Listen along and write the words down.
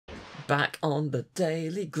Back on the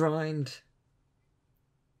daily grind.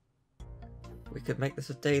 We could make this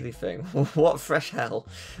a daily thing. What fresh hell?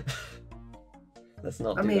 Let's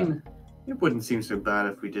not do that. It wouldn't seem so bad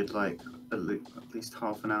if we did like at least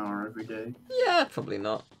half an hour every day. Yeah, probably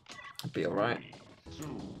not. It'd be alright.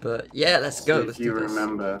 But yeah, let's go. Let's do this.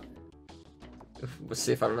 Remember. We'll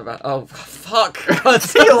see if I remember. Oh, fuck!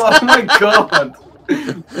 Oh my god!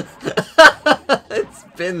 It's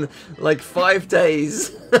been like 5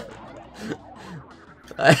 days.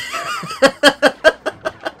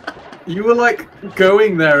 You were like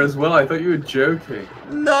going there as well. I thought you were joking.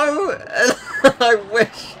 No! I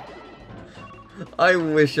wish. I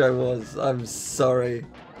wish I was. I'm sorry.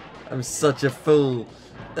 I'm such a fool.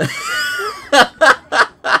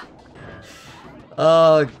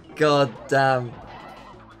 Oh, god damn.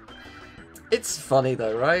 It's funny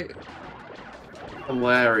though, right?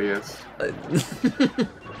 Hilarious.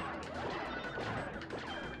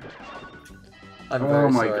 I'm oh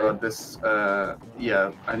very my sorry. god, this,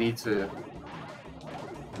 yeah, I need to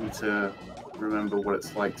remember what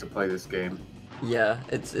it's like to play this game. Yeah,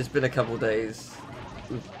 it's been a couple days.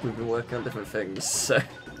 We've been working on different things, so...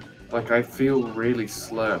 Like, I feel really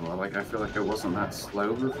slow. Like, I feel like I wasn't that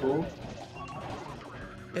slow before.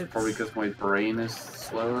 It's probably because my brain is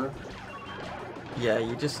slower. Yeah,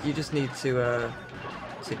 you just need to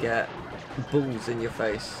get balls in your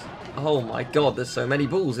face. Oh my god, there's so many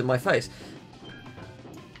balls in my face.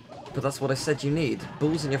 But that's what I said you need.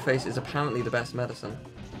 Balls in your face is apparently the best medicine.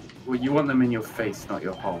 Well, you want them in your face, not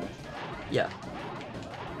your hole. Yeah.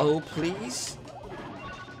 Oh, please?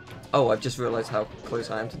 Oh, I've just realised how close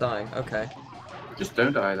I am to dying. Okay. Just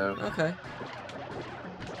don't die, though. Okay.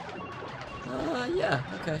 Yeah,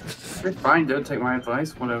 okay. You're fine, don't take my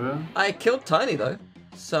advice, whatever. I killed Tiny, though,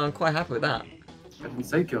 so I'm quite happy with that. I didn't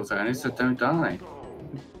say kill Tiny, I said don't die.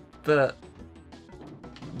 But...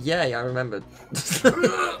 yeah, I remembered.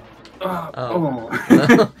 Oh.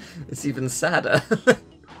 No, it's even sadder.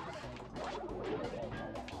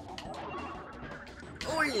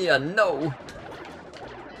 Oh yeah, no!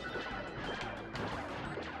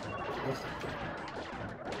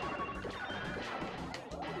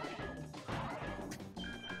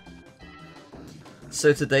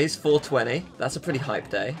 So today's 420. That's a pretty hype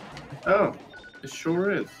day. Oh, it sure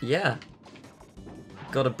is. Yeah.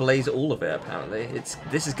 Gotta blaze all of it, apparently.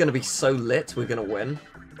 This is gonna be so lit, we're gonna win.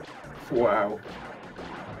 Wow.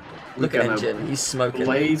 Look at Engine, he's smoking.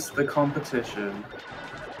 Blaze the competition.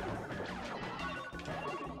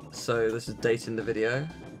 So this is dating the video.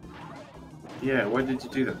 Yeah, why did you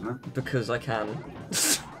do that, man? Because I can.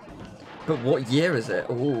 But what year is it?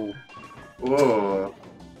 Ooh. Whoa.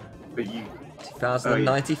 But you...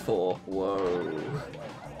 2094. Oh, yeah. Whoa.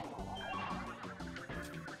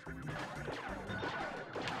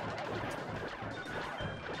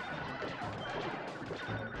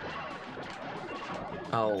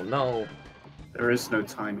 Oh no. There is no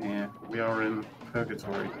time here. We are in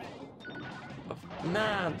purgatory.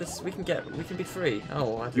 Nah, we can be free.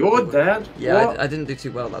 Oh, You're dead? Yeah, I didn't do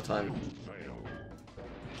too well that time.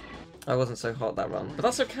 I wasn't so hot that run, but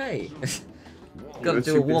that's okay. Gotta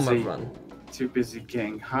do a warm-up run. Too busy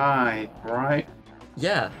getting high, right?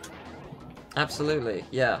 Yeah, absolutely.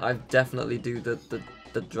 Yeah, I definitely do the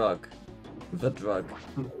drug. The drug.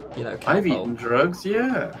 You know, I've eaten drugs,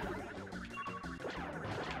 yeah.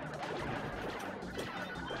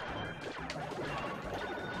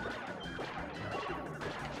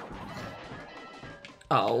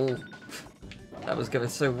 Oh, that was going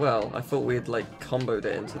so well. I thought we had like comboed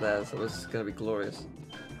it into theirs. It was going to be glorious.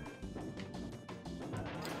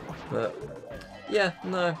 But yeah,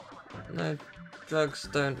 no, drugs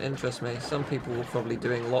don't interest me. Some people were probably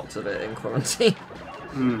doing lots of it in quarantine.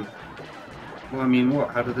 Hmm. Well, I mean, what?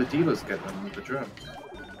 How do the dealers get them with the drugs?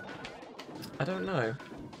 I don't know.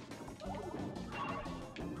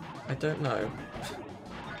 I don't know.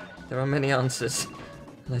 There are many answers.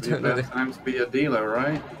 I don't know. Time to be a dealer,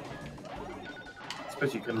 right? I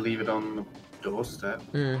suppose you can leave it on the doorstep.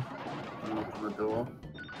 Mm. Knock on the door.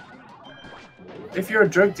 If you're a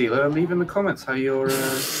drug dealer, leave in the comments how you're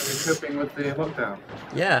coping with the lockdown.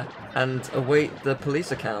 Yeah, and await the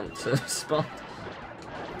police account to respond.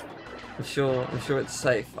 I'm sure it's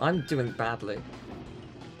safe. I'm doing badly.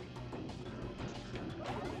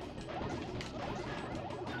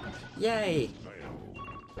 Yay!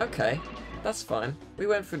 Okay, that's fine. We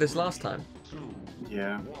went through this last time.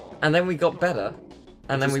 Yeah. And then we got better.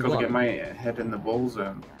 And then we won. Just gotta get my head in the ball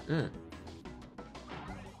zone. Mm.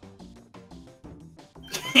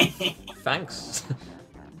 Thanks.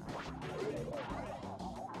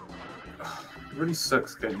 It really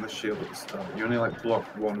sucks getting the shield at the start. You only like block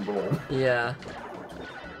one ball. Yeah.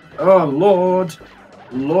 Oh, Lord.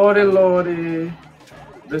 Lordy, lordy.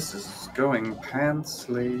 This is going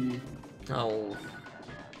pantsly. Oh.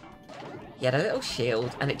 He had a little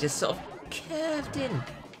shield, and it just sort of curved in.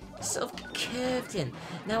 Sort of curved in.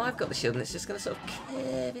 Now I've got the shield, and it's just going to sort of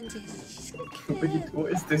curve into his... It's just gonna curve.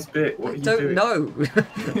 What is this bit? What are you don't doing? know.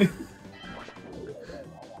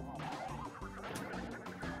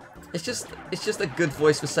 It's just a good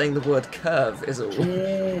voice for saying the word curve, is all.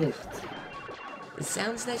 Curved. It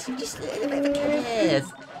sounds nice and just a little bit of a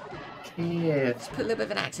curve. Curved. Just put a little bit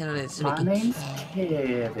of an accent on it. So My name's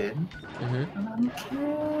Kevin, and I'm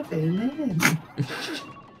curving in.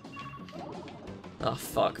 Oh,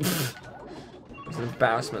 fuck. It's an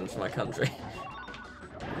embarrassment for my country.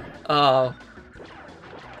 Oh.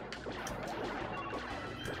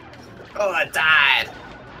 Oh, I died.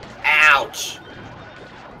 Ouch.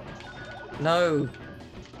 No.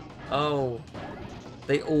 Oh.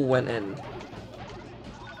 They all went in.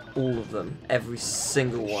 All of them. Every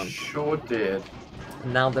single one. Sure did.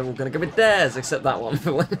 Now they're all going to go with theirs, except that one.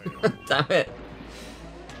 Damn it.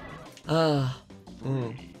 Ah.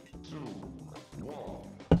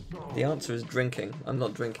 The answer is drinking. I'm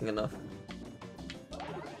not drinking enough.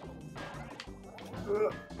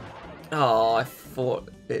 Oh, I thought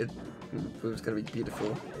it was going to be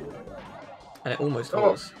beautiful. And it almost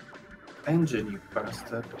was. Engine, you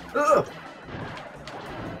bastard. Ugh.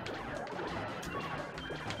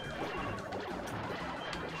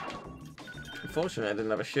 Unfortunately, I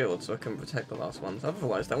didn't have a shield, so I couldn't protect the last ones.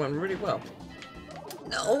 Otherwise, that went really well.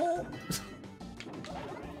 No!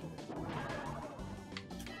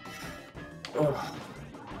 Oh.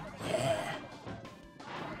 Yeah.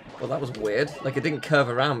 Well, that was weird. Like, it didn't curve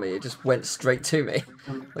around me, it just went straight to me.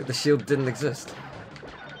 Like, the shield didn't exist.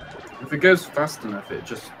 If it goes fast enough, it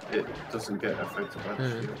doesn't get affected by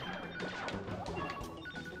the shield.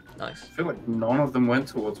 Nice. I feel like none of them went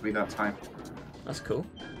towards me that time. That's cool.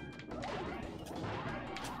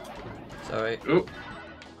 Sorry. Oh.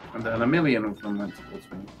 And then a million of them went towards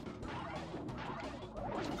me.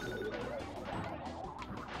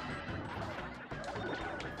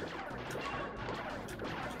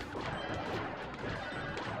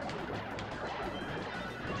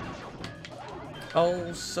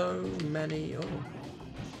 Oh, so many. Oh.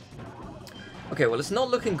 Okay, well, it's not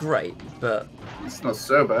looking great, but... It's not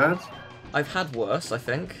so bad. I've had worse, I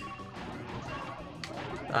think.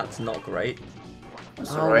 That's not great.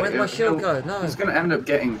 That's oh, alright. where'd my shield go? No. It's going to end up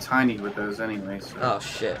getting tiny with those anyway, so... Oh,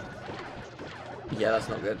 shit. Yeah, that's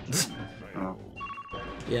not good. Oh.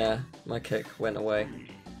 Yeah, my kick went away.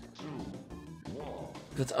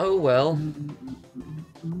 But oh well.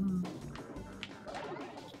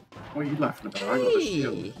 What are you laughing about? I got the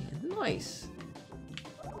shield. Nice.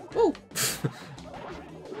 Oh.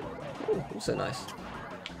 Ooh, also nice.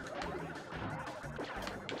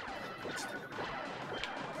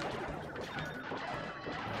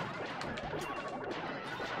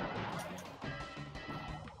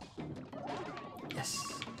 Yes.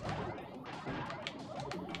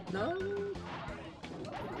 No.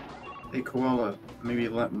 Hey, Koala, maybe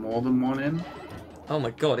let more than one in? Oh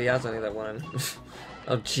my god, he has only that one in.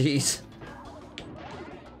 Oh jeez.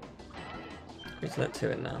 He's let two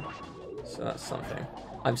in now. So that's something.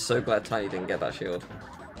 I'm so glad Tiny didn't get that shield.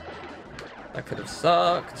 That could have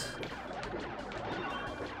sucked.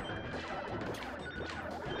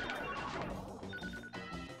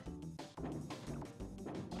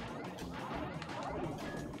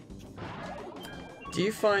 Do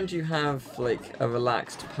you find you have like a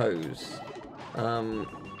relaxed pose?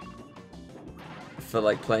 For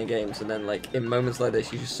like playing games, and then like in moments like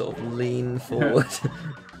this you just sort of lean forward.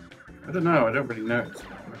 I don't know, I don't really notice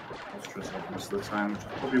my posture most of the time, which is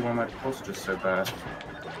probably why my posture's so bad.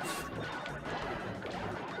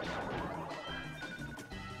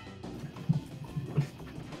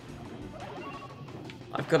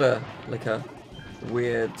 I've got a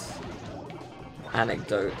weird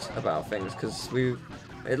anecdote about things, because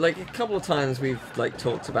like a couple of times we've like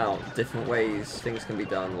talked about different ways things can be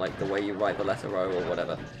done, like the way you write the letter O or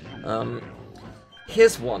whatever.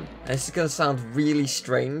 Here's one. And this is gonna sound really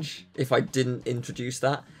strange if I didn't introduce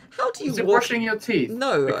that. How do you Is it walk... brushing your teeth?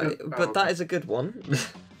 No, Because... but that is a good one.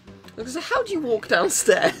 So how do you walk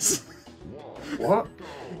downstairs? What?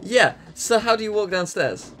 Yeah. So how do you walk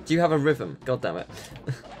downstairs? Do you have a rhythm? God damn it.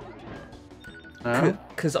 No?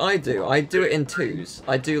 Because I do. I do it in twos.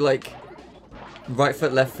 I do like right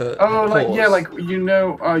foot, left foot. Oh, pause. like, yeah, like, you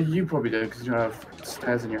know, you probably do because you have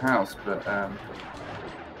stairs in your house, but,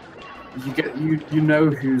 you know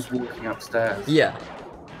who's walking upstairs. Yeah.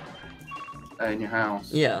 In your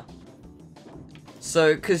house. Yeah.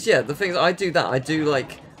 So, because, yeah, the thing is, I do that. I do,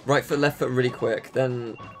 like, right foot, left foot really quick,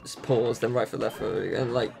 then pause, then right foot, left foot,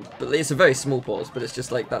 and like, but it's a very small pause, but it's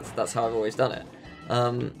just like that's how I've always done it.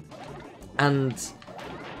 And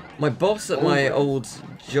my boss at my old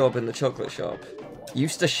job in the chocolate shop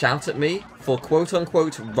used to shout at me for quote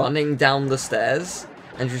unquote running down the stairs,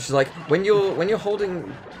 and just like, when you're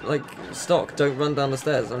holding like stock, don't run down the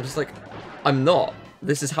stairs. I'm just like, I'm not.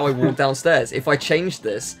 This is how I walk downstairs. If I change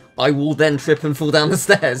this, I will then trip and fall down the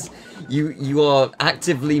stairs. You are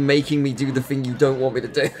actively making me do the thing you don't want me to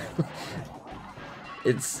do.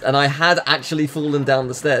 And I had actually fallen down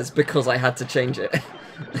the stairs because I had to change it.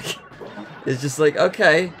 It's just like,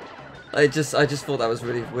 okay. I just thought that was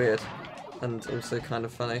really weird. And also kind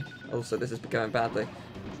of funny. Also, this is going badly.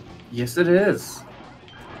 Yes, it is.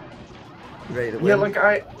 You ready to win? Yeah, like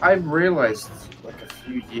I realized like a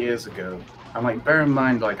few years ago, and like bear in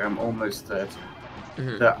mind, like I'm almost 30,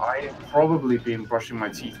 that I have probably been brushing my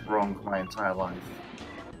teeth wrong my entire life.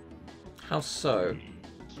 How so?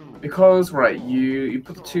 Because right, you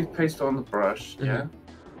put the toothpaste on the brush, yeah,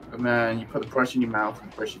 and then you put the brush in your mouth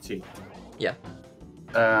and brush your teeth. Yeah.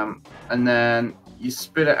 And then you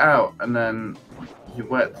spit it out, and then you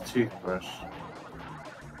wet the toothbrush.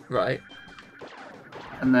 Right.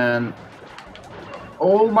 And then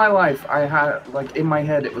all my life I had, like, in my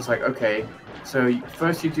head it was like, okay, so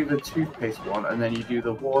first you do the toothpaste one, and then you do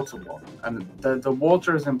the water one. And the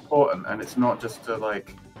water is important, and it's not just to,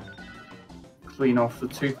 like, clean off the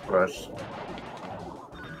toothbrush.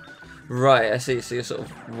 Right, I see. So you're sort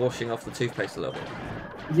of washing off the toothpaste a little bit.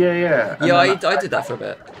 Yeah, yeah. And yeah, I did that for a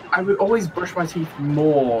bit. I would always brush my teeth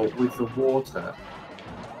more with the water.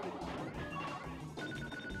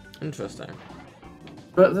 Interesting.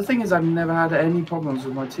 But the thing is, I've never had any problems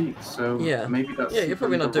with my teeth, so yeah, maybe that's you're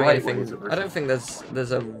probably not the doing right anything. I don't think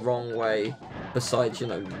there's a wrong way besides, you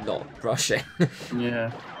know, not brushing.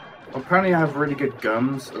 Yeah. Well, apparently I have really good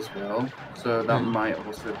gums as well, so that might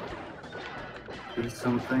also be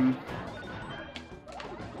something.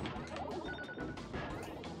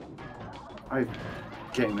 I'm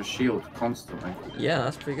getting the shield constantly. Yeah,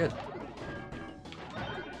 that's pretty good.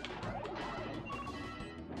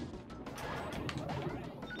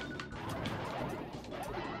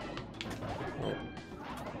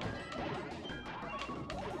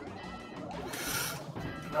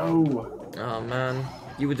 No! Oh man,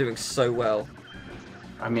 you were doing so well.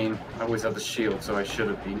 I mean, I always had the shield, so I should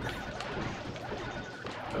have been.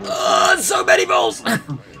 So many balls!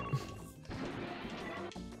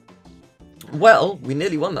 Well, we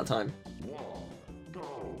nearly won that time.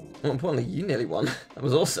 More importantly, you nearly won. That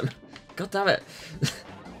was awesome. God damn it.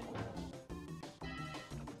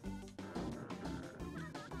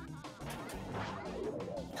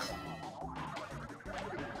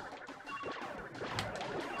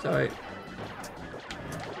 Sorry.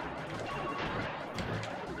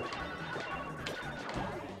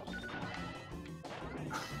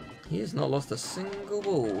 He has not lost a single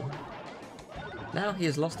ball. Now he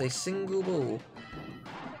has lost a single ball.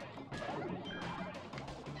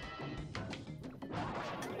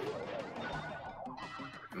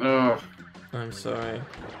 Ugh. I'm sorry.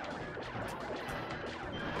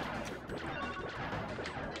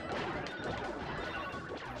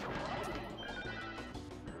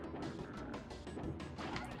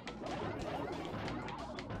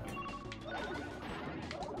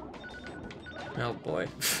 Oh boy.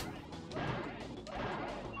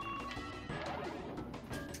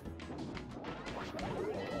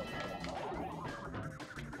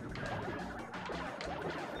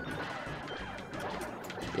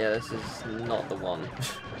 Yeah, this is not the one.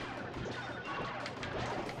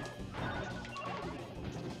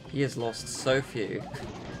 He has lost so few.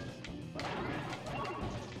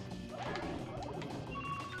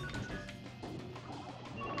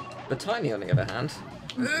 But Tiny, on the other hand...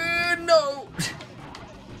 no!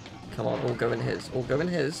 Come on, all go in his. All go in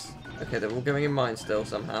his. Okay, they're all going in mine still,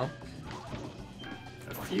 somehow.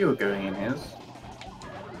 A few are going in his.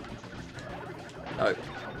 No.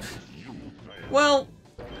 Well...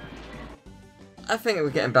 I think we're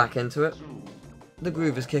getting back into it. The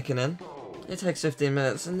groove is kicking in. It takes 15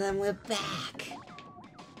 minutes and then we're back.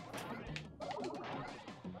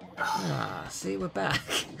 Ah, see, we're back.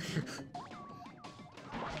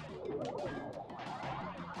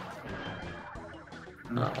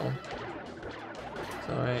 Uh-oh.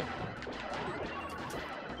 Sorry.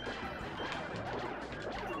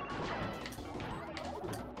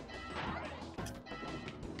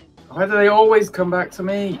 Why do they always come back to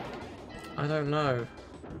me? I don't know.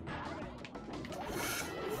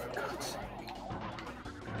 For God's sake.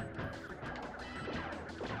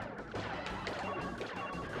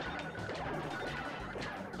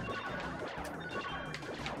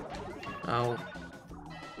 Ow.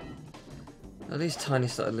 At least Tiny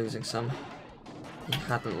started losing some. He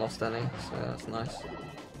hadn't lost any, so that's nice.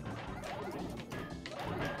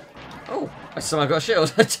 Oh, I somehow got a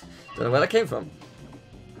shield. Don't know where that came from.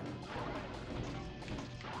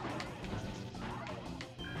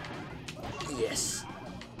 Yes.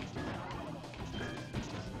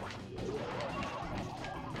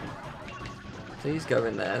 Please go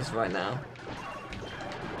in there right now.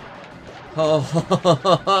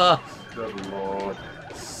 Oh, Good lord.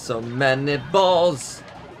 so many balls.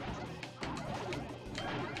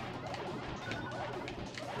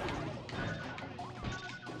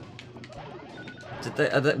 Did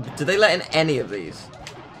they let in any of these?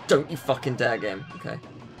 Don't you fucking dare, game. Okay.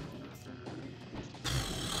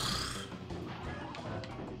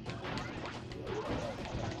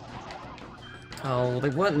 Oh, they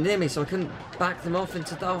weren't near me, so I couldn't back them off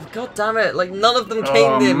into... Oh, god damn it. Like, none of them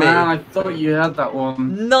came near me. I thought you had that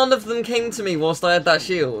one. None of them came to me whilst I had that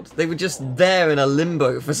shield. They were just there in a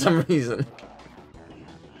limbo for some reason.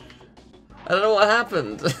 I don't know what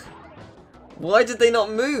happened. Why did they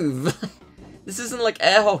not move? This isn't like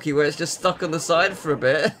air hockey where it's just stuck on the side for a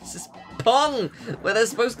bit. It's just Pong, where they're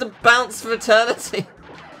supposed to bounce for eternity.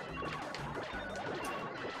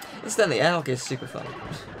 Incidentally, air hockey is super fun.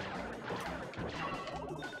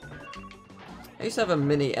 I used to have a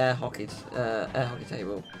mini air hockey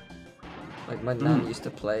table. Like my nan used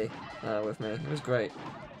to play with me. It was great.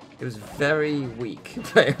 It was very weak,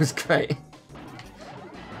 but it was great.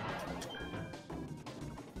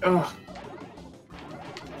 Ugh.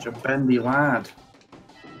 Such a bendy lad.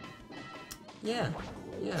 Yeah,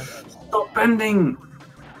 yeah. Stop bending!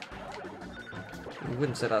 You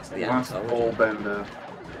wouldn't say that to the Last amateur, ball would you? bender.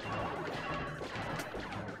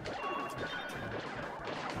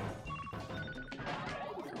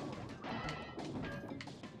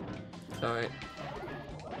 Sorry.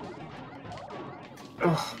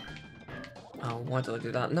 Ugh. Oh, why did I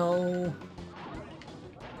do that? No!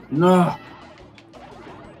 No!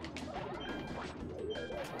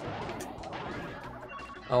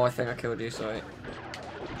 Oh, I think I killed you, sorry.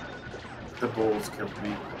 The balls killed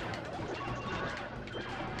me.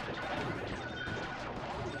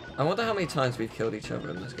 I wonder how many times we've killed each other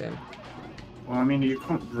in this game. Well, I mean, you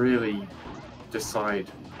can't really decide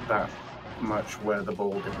that much where the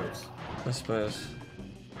ball goes. I suppose.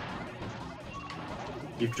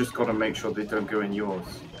 You've just got to make sure they don't go in yours.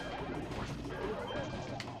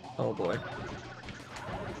 Oh boy.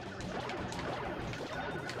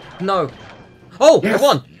 No! Oh! Yes! I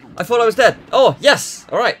won! I thought I was dead. Oh, yes!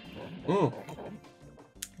 Alright.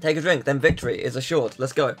 Take a drink, then victory is assured.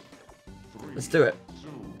 Let's go. Let's do it.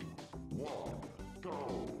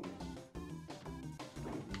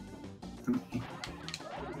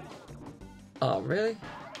 Oh, really?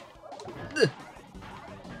 Ugh.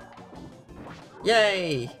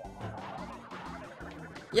 Yay!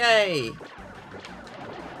 Yay!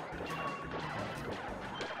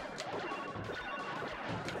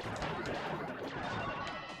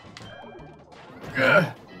 Ugh.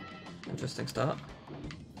 Interesting start.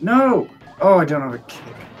 No! Oh, I don't have a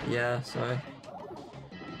kick. Yeah, sorry.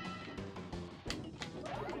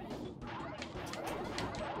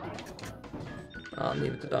 Oh,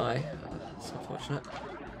 neither did I. That's unfortunate.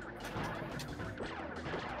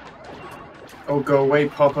 Oh, go away,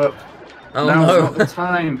 pop-up. Oh Now's no! not the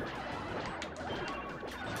time.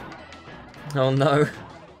 Oh no!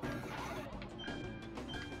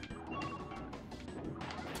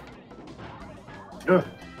 Ugh.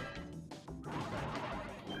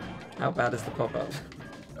 How bad is the pop-up?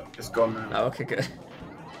 It's gone now. Oh, okay, good.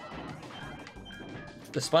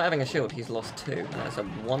 Despite having a shield, he's lost 2. That's a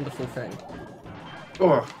wonderful thing.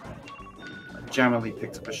 Oh, I jammily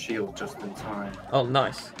picked up a shield just in time. Oh,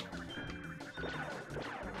 nice.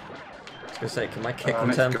 I was gonna say, can my kick And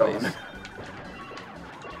it's return, gone. please?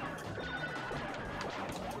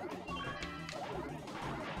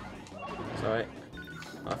 Sorry.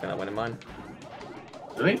 I think that went in mine.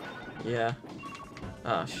 Really? Yeah.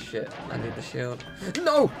 Ah, shit. I need the shield.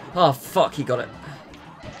 No! Oh, fuck, he got it.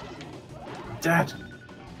 Dad.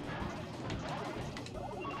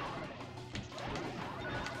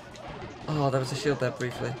 Oh, there was a shield there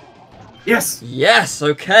briefly. Yes! Yes!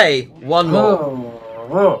 Okay! One more.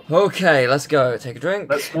 Oh, Okay, let's go. Take a drink.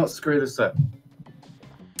 let's not screw this up.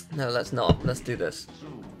 No, let's not. Let's do this.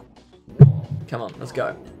 Come on, let's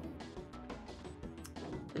go.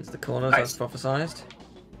 Into the corners Nice. as prophesized.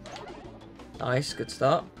 Nice, good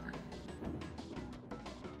start.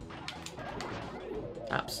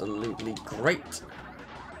 Absolutely great.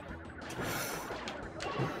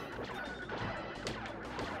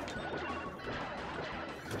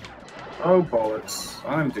 Oh, bollocks.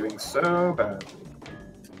 I'm doing so bad.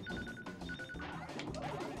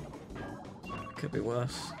 Could be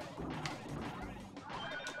worse.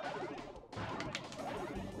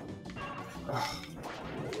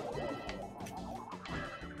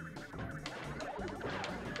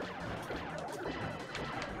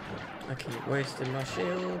 I keep wasting my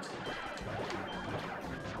shield.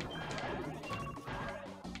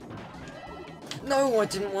 No, I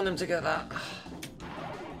didn't want him to get that.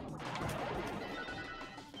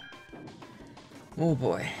 Oh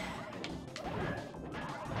boy.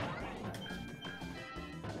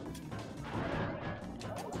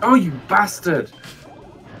 Oh, you bastard!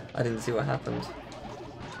 I didn't see what happened.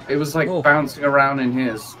 It was like Oh. bouncing around in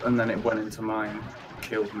his, and then it went into mine.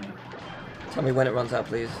 Killed me. Tell me when it runs out,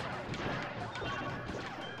 please.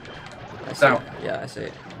 I see. Down. Yeah, I see.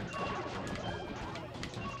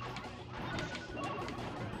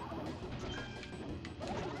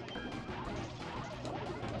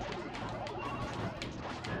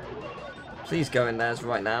 Please go in theirs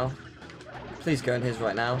right now. Please go in his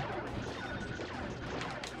right now.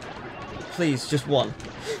 Please, just one.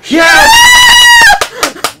 Yes!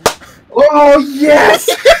 Oh, yes!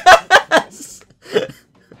 Yes!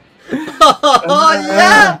 Oh,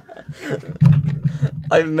 yeah!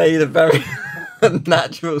 I made a very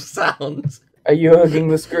unnatural sound. Are you hugging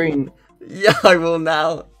the screen? Yeah, I will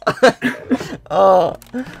now. Oh,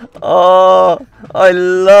 I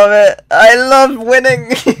love it. I love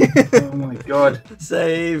winning. Oh my god.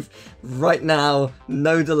 Save right now,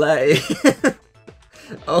 no delay.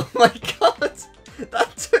 Oh my god,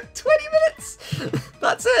 that took 20 minutes.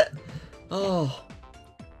 That's it. Oh,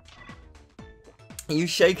 are you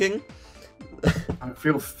shaking? I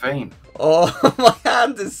feel faint. Oh, my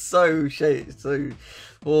hand is so shaky.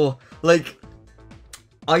 Oh, like,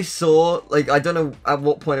 I saw, like, I don't know at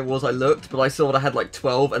what point it was I looked, but I saw that I had like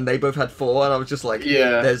 12 and they both had 4, and I was just like,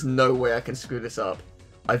 Yeah. there's no way I can screw this up.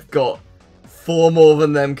 I've got 4 more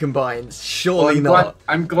than them combined. Surely Well, not.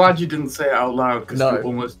 I'm glad you didn't say it out loud, because No. you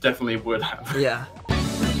almost definitely would have. Yeah.